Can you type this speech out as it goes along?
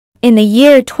In the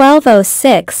year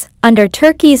 1206, under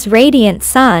Turkey's radiant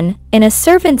sun, in a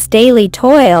servant's daily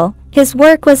toil, his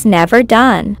work was never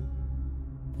done.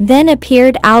 Then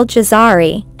appeared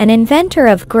al-Jazari, an inventor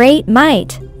of great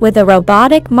might, with a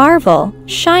robotic marvel,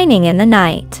 shining in the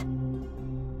night.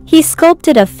 He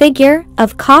sculpted a figure,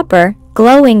 of copper,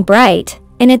 glowing bright,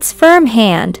 in its firm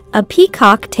hand, a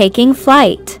peacock taking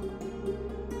flight.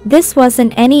 This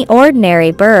wasn't any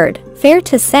ordinary bird, fair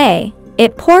to say,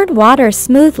 it poured water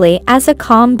smoothly as a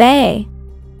calm bay.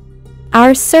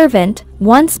 Our servant,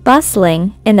 once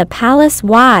bustling, in the palace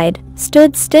wide,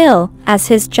 stood still, as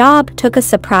his job took a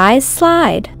surprise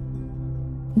slide.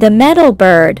 The metal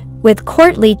bird, with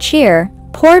courtly cheer,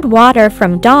 poured water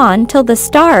from dawn till the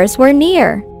stars were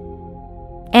near.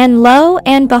 And lo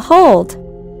and behold!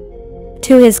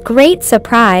 To his great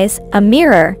surprise, a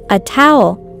mirror, a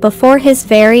towel, before his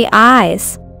very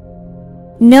eyes.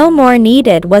 No more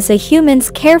needed was a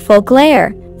human's careful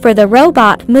glare, for the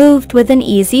robot moved with an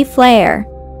easy flair.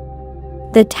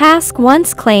 The task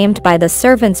once claimed by the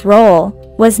servant's role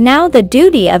was now the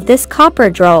duty of this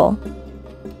copper droll.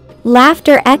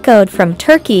 Laughter echoed from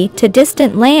Turkey to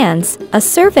distant lands, a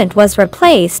servant was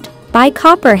replaced by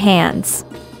copper hands.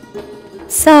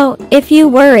 So, if you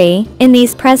worry, in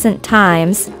these present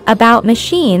times, about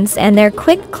machines and their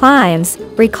quick climbs,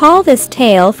 recall this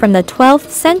tale from the 12th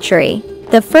century.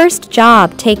 The first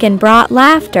job taken brought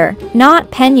laughter, not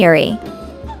penury.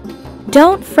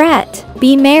 Don't fret,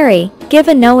 be merry, give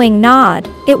a knowing nod,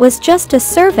 it was just a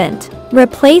servant,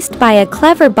 replaced by a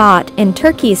clever bot in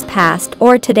Turkey's past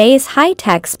or today's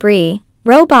high-tech spree.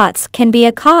 Robots can be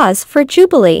a cause for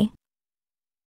jubilee.